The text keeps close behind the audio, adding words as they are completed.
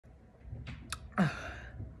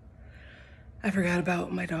I forgot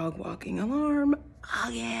about my dog walking alarm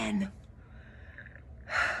again.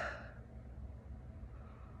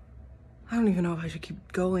 I don't even know if I should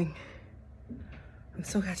keep going. I'm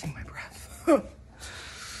still catching my breath.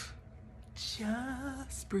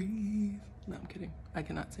 Just breathe. No, I'm kidding. I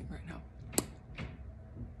cannot sing right now.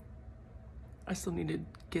 I still need to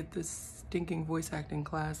get this stinking voice acting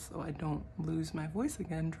class so I don't lose my voice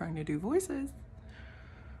again trying to do voices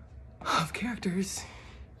of characters.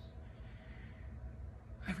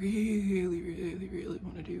 I really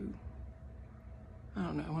want to do, I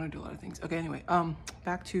don't know, I want to do a lot of things. Okay, anyway,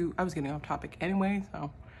 back to, I was getting off topic anyway,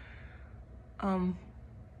 so,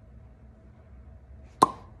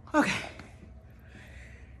 okay.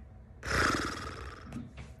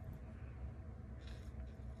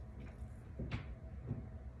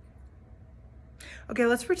 Okay,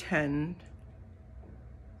 let's pretend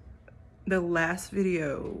the last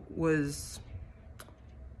video was,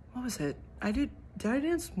 what was it? Did I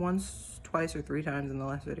dance once, twice, or 3 times in the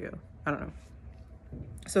last video? I don't know.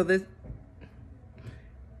 So this,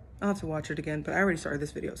 I'll have to watch it again, but I already started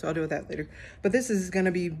this video, so I'll do that later. But this is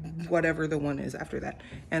gonna be whatever the one is after that.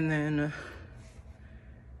 And then,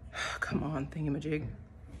 come on, thingamajig.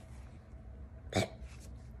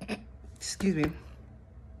 Excuse me.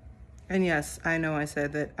 And yes, I know I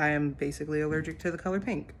said that I am basically allergic to the color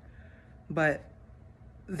pink, but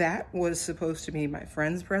that was supposed to be my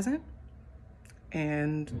friend's present,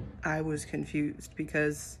 and I was confused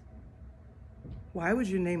because why would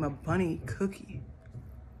you name a bunny Cookie?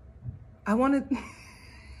 I wanted...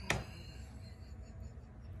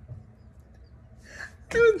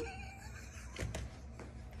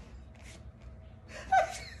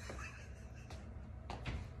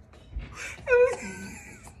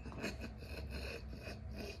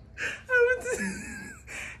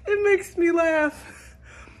 It makes me laugh.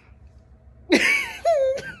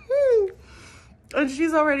 And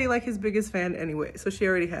she's already like his biggest fan anyway, so she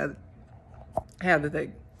already had the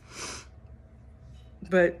thing.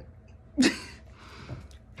 But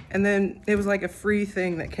and then it was like a free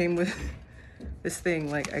thing that came with this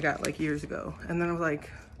thing like I got like years ago. And then I was like,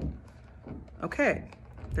 okay,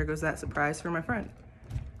 there goes that surprise for my friend.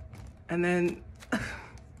 And then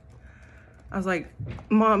I was like,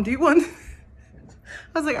 Mom, do you want...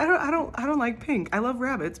 I was like, I don't like pink. I love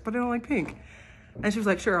rabbits, but I don't like pink. And she was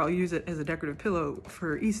like, sure, I'll use it as a decorative pillow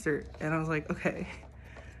for Easter. And I was like, okay.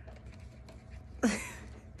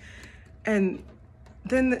 And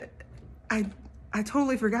then I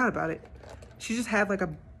totally forgot about it. She just had like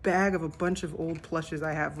a bag of a bunch of old plushes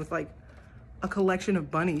I have with like a collection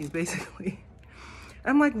of bunnies, basically.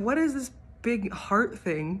 I'm like, what is this big heart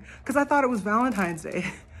thing? Because I thought it was Valentine's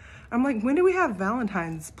Day. I'm like, when do we have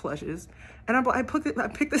Valentine's plushes? And I picked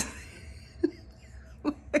this.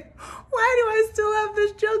 Like, why do I still have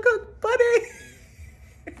this Jungkook bunny?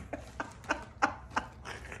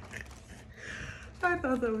 I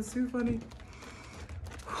thought that was too funny.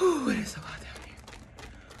 Whew, it is so hot down here.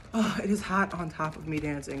 Oh, it is hot on top of me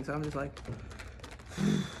dancing, so I'm just like.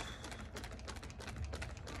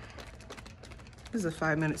 This is a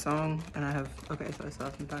 5-minute song, and I have, okay, so I still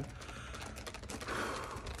have some time.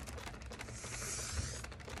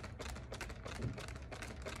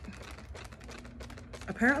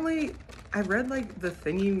 Apparently, I read like the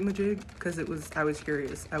thingy-majig because I was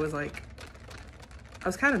curious. I was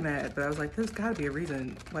kind of mad, but I was like, there's gotta be a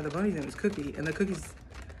reason why the bunny's name is Cookie, and the cookie's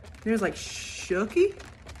name is like Shooky?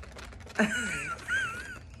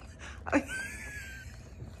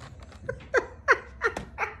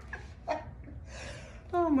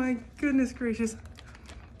 Oh my goodness gracious.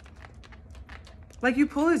 Like you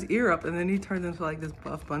pull his ear up and then he turns into like this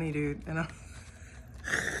buff bunny dude, and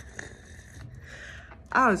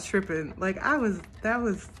I was tripping. Like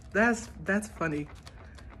that's funny.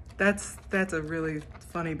 That's a really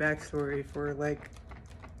funny backstory for like,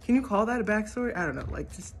 can you call that a backstory? I don't know, like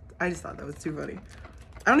I just thought that was too funny.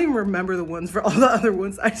 I don't even remember the ones for all the other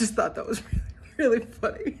ones. I just thought that was really, really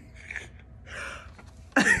funny.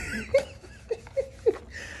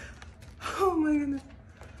 Oh my goodness.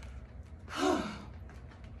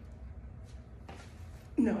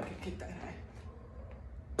 No, I can kick that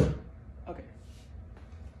high. Okay.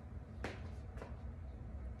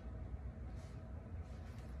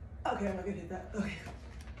 Okay, I'm not gonna hit that. Okay.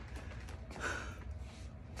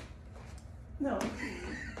 No.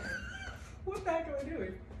 What the heck am I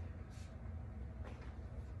doing?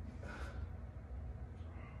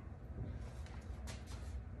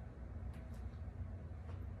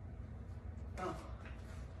 Oh.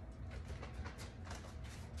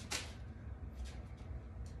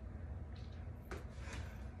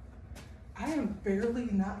 I am barely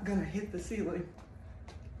not gonna hit the ceiling.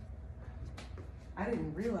 I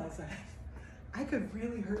didn't realize that I could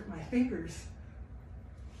really hurt my fingers.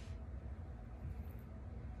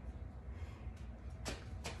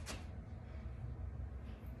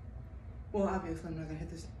 Well, obviously I'm not gonna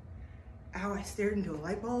hit this. Ow, I stared into a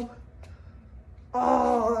light bulb.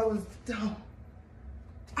 Oh, that was dumb.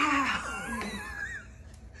 Ow.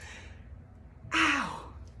 Ow.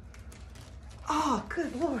 Oh,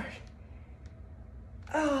 good Lord.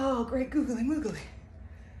 Oh, great googly moogly.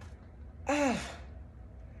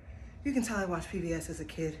 You can tell I watched PBS as a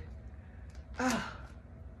kid. I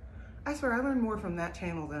swear I learned more from that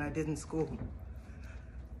channel than I did in school.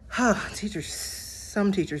 Teachers,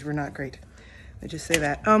 some teachers were not great. Let me just say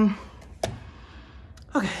that.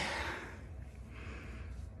 Okay.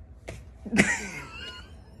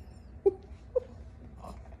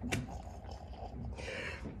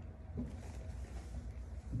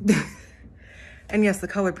 And yes, the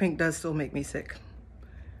color pink does still make me sick,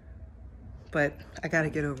 but I gotta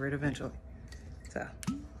get over it eventually. So.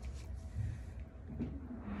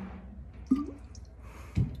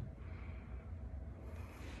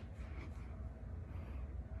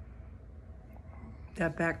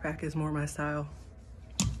 That backpack is more my style.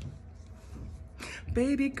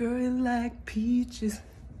 Baby girl like peaches.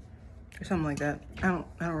 Or something like that. I don't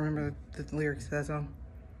remember the lyrics to that song.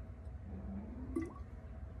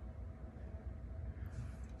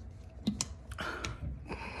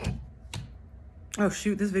 Oh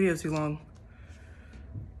shoot, this video is too long.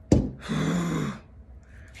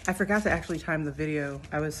 I forgot to actually time the video.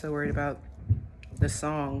 I was so worried about the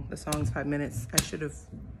song. The song's 5 minutes. I should have.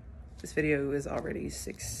 This video is already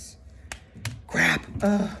 6. Crap.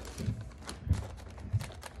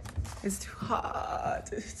 It's too hot.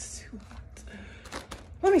 It's too hot.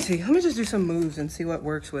 Let me see. Let me just do some moves and see what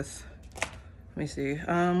works with. Let me see.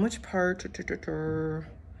 Which part?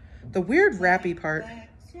 The weird rappy part.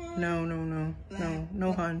 No, no, no, no,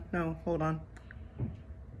 no, hun. No, hold on.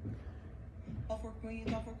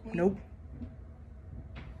 Nope.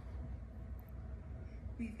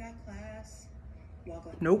 We've got class.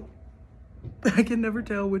 Nope. I can never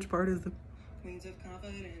tell which part is the Queens of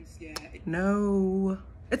Confidence. Yeah. No.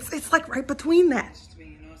 It's like right between that. Just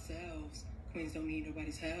being ourselves. Queens don't need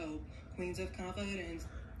nobody's help. Queens of Confidence.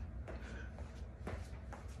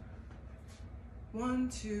 1,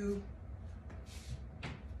 2,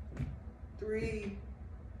 3.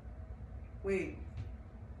 Wait.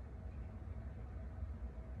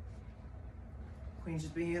 Queens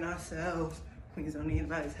just being ourselves. Queens don't need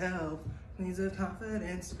anybody's help. Queens of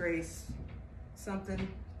Confidence, grace. Something,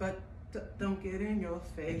 but don't get in your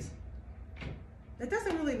face. It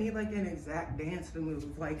doesn't really need like an exact dance to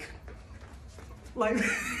move. Like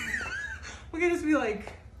we can just be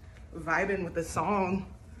like vibing with the song.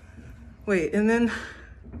 Wait, and then.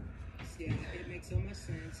 Yeah, it makes so much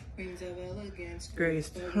sense. Queens of elegance, grace,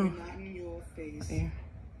 but we're not in your face. Yeah.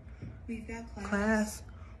 We've got class,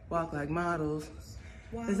 walk like models.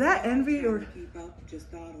 Is that envy or? Keep up,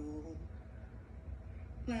 just bottle.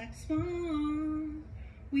 BlackSwan,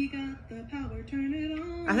 we got the power, turn it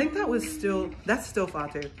on. I think that was still, that's still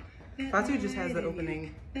Phia2. Phia2 just has the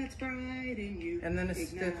opening. That's bright in you. And then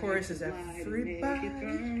it's, the chorus is everybody.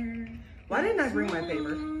 Why didn't I bring my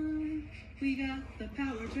paper? We got the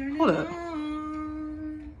power, turn Hold up.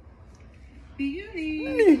 Oh,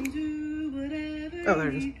 there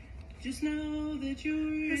it is. Just know that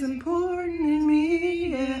you're as important in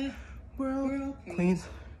me, yeah. We're all queens.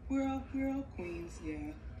 We're all queens,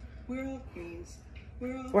 yeah. We're all queens.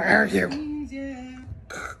 Where are you? Queens, yeah.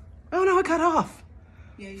 Oh no, it cut off.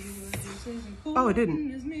 Yeah, you were just as important Oh, it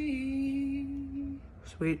didn't. as me.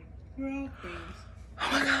 Sweet. We're all queens. Oh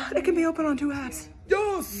my god, it can be open on 2 apps.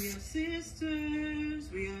 Yes!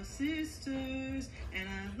 We are sisters, and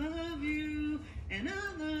I love you, and I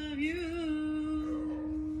love you.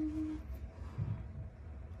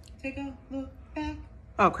 Take a look back.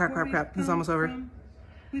 Oh crap. This is almost over.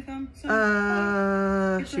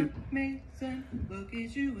 Shoot. Amazing. Look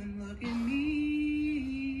at you and look at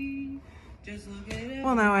me. Just look at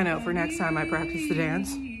Well, now I know for next time I practice the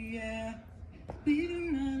dance. Yeah. We do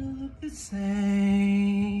not look the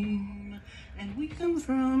Same. and we Come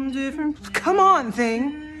from different. Come on,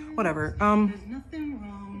 thing. Whatever. There's nothing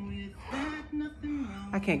wrong with that. Nothing wrong.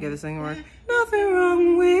 I can't get this thing to work. Nothing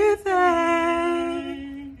wrong with that.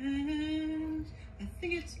 I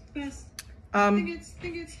think it's best. Think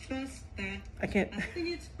it's best that. I can't. I think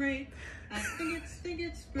it's great. I think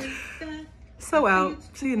it's great that. So out.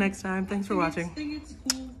 See you next time. Thanks for watching. Think it's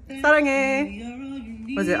cool that 사랑해. we are all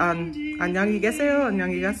you Was it need. 안녕히 계세요?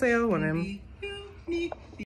 안녕히 가세요? 원음. You need